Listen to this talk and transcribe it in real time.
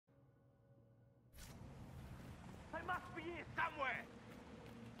somewhere!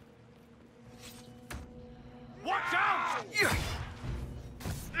 Watch out!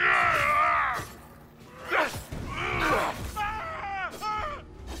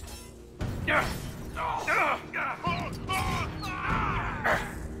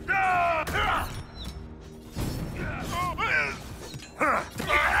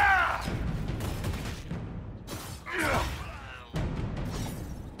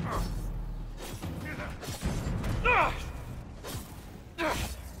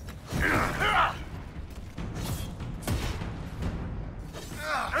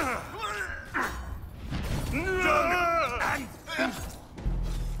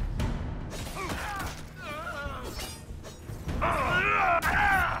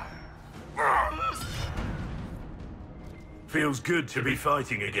 Feels good to be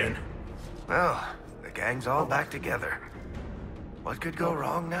fighting again. Well, the gang's all back together. What could go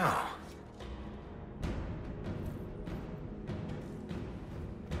wrong now?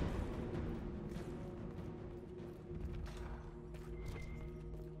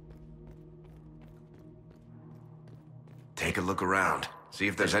 Take a look around. See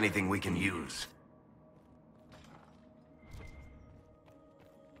if there's anything we can use.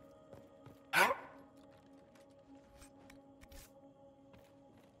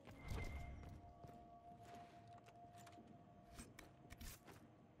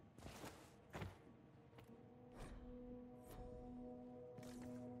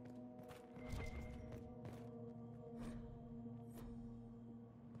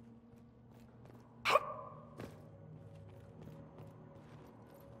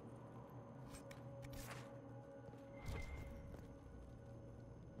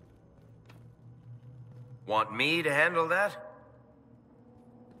 Want me to handle that?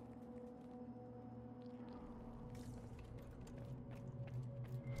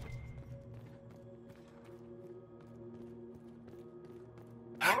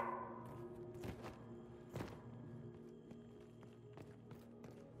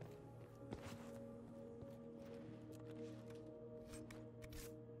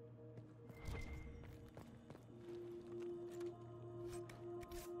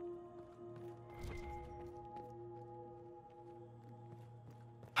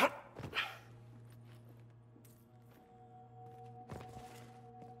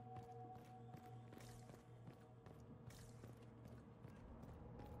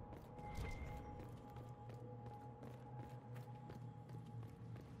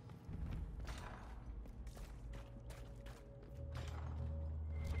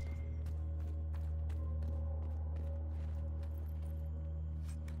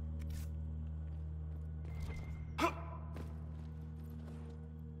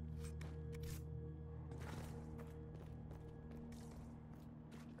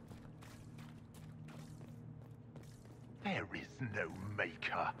 There is no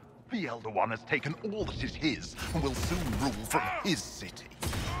maker. The Elder One has taken all that is his, and will soon rule from his city.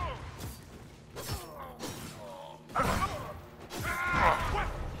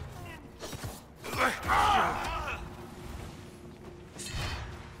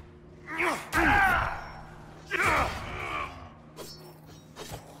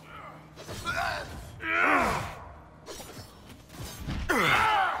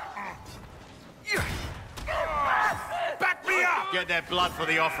 Get their blood for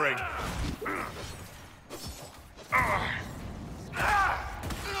the offering.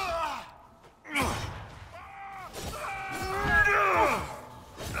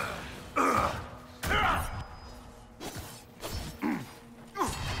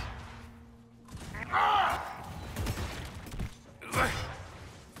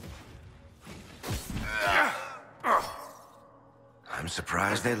 I'm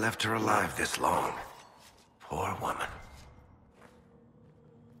surprised they left her alive this long. Poor woman.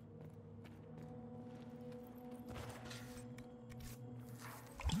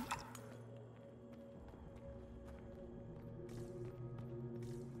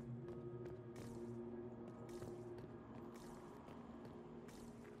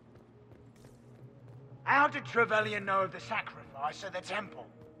 How did Trevelyan know of the sacrifice at the temple?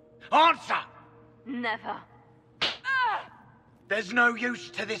 Answer! Never. There's no use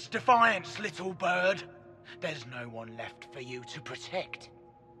to this defiance, little bird. There's no one left for you to protect.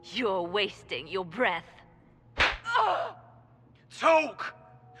 You're wasting your breath. Talk!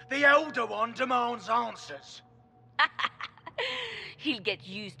 The Elder One demands answers. He'll get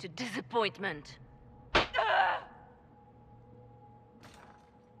used to disappointment.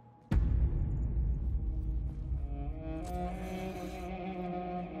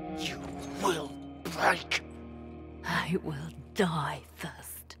 You will break. I will die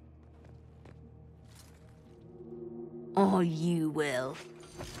first. Or you will.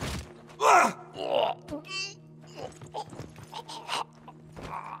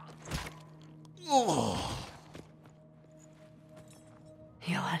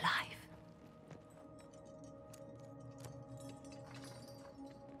 You're alive.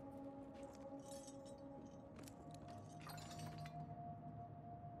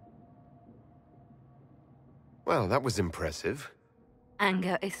 Well, that was impressive.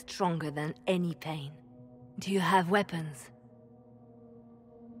 Anger is stronger than any pain. Do you have weapons?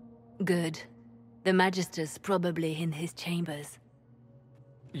 Good. The Magister's probably in his chambers.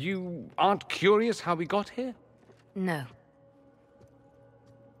 You aren't curious how we got here? No.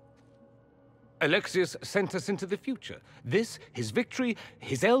 Alexius sent us into the future. This, his victory,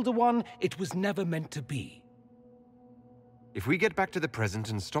 his Elder One, it was never meant to be. If we get back to the present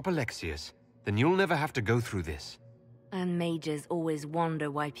and stop Alexius, then you'll never have to go through this. And mages always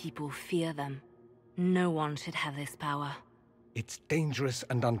wonder why people fear them. No one should have this power. It's dangerous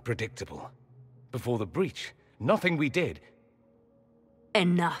and unpredictable. Before the breach, nothing we did.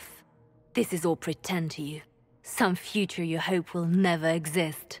 Enough. This is all pretend to you. Some future you hope will never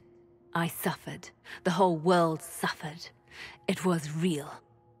exist. I suffered. The whole world suffered. It was real.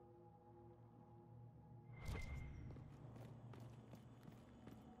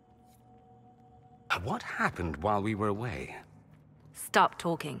 What happened while we were away? Stop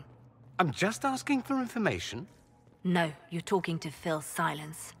talking. I'm just asking for information. No, you're talking to fill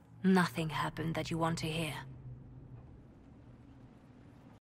silence. Nothing happened that you want to hear.